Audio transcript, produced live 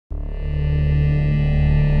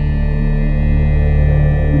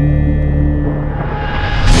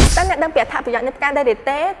ប្រយោជន៍នៃផ្កាដែលទេ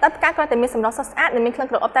តែផ្កាគ្រាន់តែមានសម្រស់ស្រស់ស្អាតនិងមានក្លិន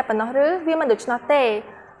ក្រអូបតែប៉ុណ្ណោះឬវាមិនដូច្នោះទេ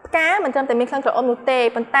ផ្កាមិនត្រឹមតែមានក្លិនក្រអូបនោះទេ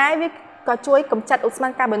ប៉ុន្តែវាក៏ជួយកម្ចាត់ឧស្ម័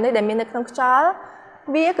នកាបូនិកដែលមាននៅក្នុងខ្យល់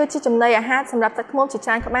វាគឺជាចំណីអាហារសម្រាប់សត្វឃ្មុំជាច្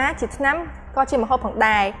រើនក្បាលជាថ្នាំក៏ជាម្ហូបផង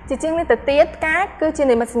ដែរជាជាងនេះទៅទៀតផ្កាគឺជា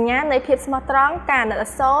និមិត្តសញ្ញានៃភាពស្មោះត្រង់ការអាណិតអា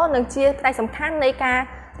សូរនិងជាផ្នែកសំខាន់នៃការ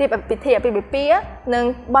រៀបពិធីអាពាហ៍ពិពាហ៍និង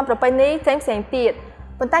បន់ប្រពៃណីផ្សេងៗទៀត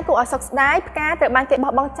ប៉ុន្តែគួរឲ្យសោកស្ដាយផ្កាត្រូវបានគេ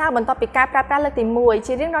បោះបង់ចោលបន្ទាប់ពីការប្រើប្រាស់លើកទី1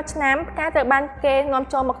ជារៀងរាល់ឆ្នាំផ្កាត្រូវបានគេនាំ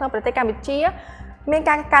ចូលមកក្នុងប្រទេសកម្ពុជាមាន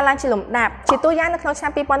ការកើនឡើងជាលំដាប់ជាតួយ៉ាងនៅក្នុងឆ្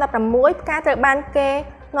នាំ2016ផ្កាត្រូវបានគេ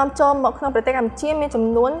នាំចូលមកក្នុងប្រទេសកម្ពុជាមានចំ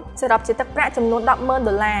នួនសរុបជាទឹកប្រាក់ចំនួន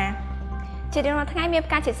$10,000ជារៀងរាល់ថ្ងៃមាន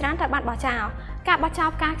ផ្កាជាច្រើនត្រូវបានបោះចោលការបោះចោល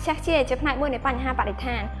ផ្កាខ្ជះខ្ជាយជាផ្នែកមួយនៃបញ្ហាបរិស្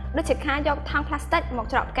ថានដូចជាការយកថង់ប្លាស្ទិកមក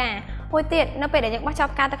ច្រកផ្កាមួយទៀតនៅពេលដែលយើងបោះចោល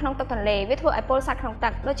ផ្កាទៅក្នុងទឹកទន្លេវាធ្វើឲ្យពលសត្វក្នុងទឹ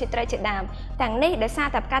កដូចជាត្រីជាដើមទាំងនេះដោយសារ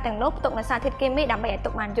តែផ្កាទាំងនោះផ្ទុកនូវសារធាតុគីមីដើម្បីឲ្យទុ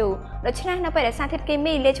កបានយូរដូច្នេះនៅពេលដែលសារធាតុគី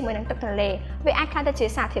មីលាយជាមួយនឹងទឹកទន្លេវាអាចក្លាយទៅជា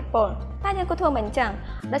សារធាតុពុលតែយើងគួរធ្វើមិនអញ្ចឹង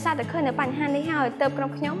ដោយសារតែឃើញនៅបញ្ហានេះហើយទើបក្រុម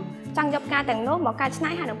ខ្ញុំចង់យកផ្កាទាំងនោះមកកែច្នៃ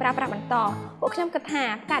ហើយនឹងប្រើប្រាស់បន្តពួកខ្ញុំគិតថា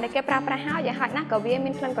ផ្កាដែលគេប្រើប្រាស់ហើយយ៉ាងហោចណាស់ក៏វាមា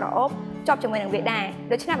នក្លិនក្រអូបជាប់ជាមួយនឹងវាដែរ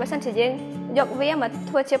ដូច្នេះបើសិនជាយើងយកវាមក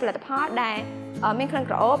ធ្វើជាផលិតផលដែលមានក្លិន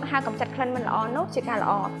ក្រអូបហើយកម្ចាត់ក្លិនមិនល្អនោះជាការល្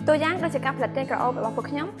អតួយ៉ាងដូចជាការផលិតទៀនក្រអូបរបស់ពួក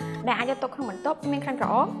ខ្ញុំដែលអាចយកទុកក្នុងបន្ទប់មានក្លិនក្រ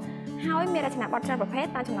អូបហើយមានរចនាបថច្រើនប្រភេទ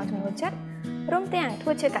តាមចំណង់ចំណូលចិត្តរួមទាំងធ្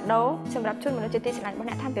វើជាកាដូសម្រាប់ជូនមនុស្សជាទីស្រឡាញ់របស់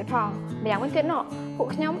អ្នកថែមទៀតផងម្យ៉ាងវិញទៀតនោះពួក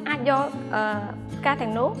ខ្ញុំអាចយកផ្កាទាំ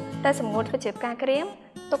ងនោះទៅសម្ងួតធ្វើជាផ្កាក្រៀម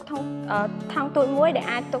ទុកថង់ទូចមួយដែល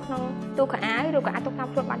អាចទុកក្នុងទូខោអាវឬក៏អាចទុកតាម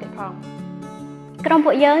ខ្លួនបានទៀតផងក្រុម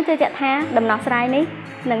ពួកយើងជឿជាក់ថាដំណោះស្រាយនេះ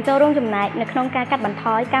នឹងចូលរួមចំណែកនៅក្នុងការកាត់បន្ថ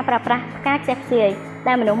យការប្រើប្រាស់ផ្កាខ្ជះខ្ជាយ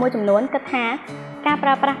ដែលមនុស្សមួយចំនួនគិតថាការប្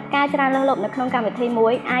រើប្រាស់ផ្កាច្រើនលើសលប់នៅក្នុងកម្មវិធីមួ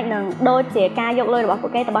យអាចនឹងដូចជាការយកលុយរបស់ពួ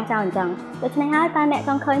កគេទៅបោះចោលអញ្ចឹងដូច្នេះហើយតើអ្នកច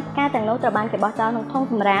ង់ឃើញផ្កាទាំងនោះត្រូវបានគេបោះចោលក្នុងធុង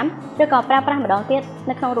សម្រាមឬក៏ប្រើប្រាស់ម្ដងទៀត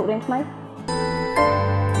នៅក្នុងរូបរាងថ្មី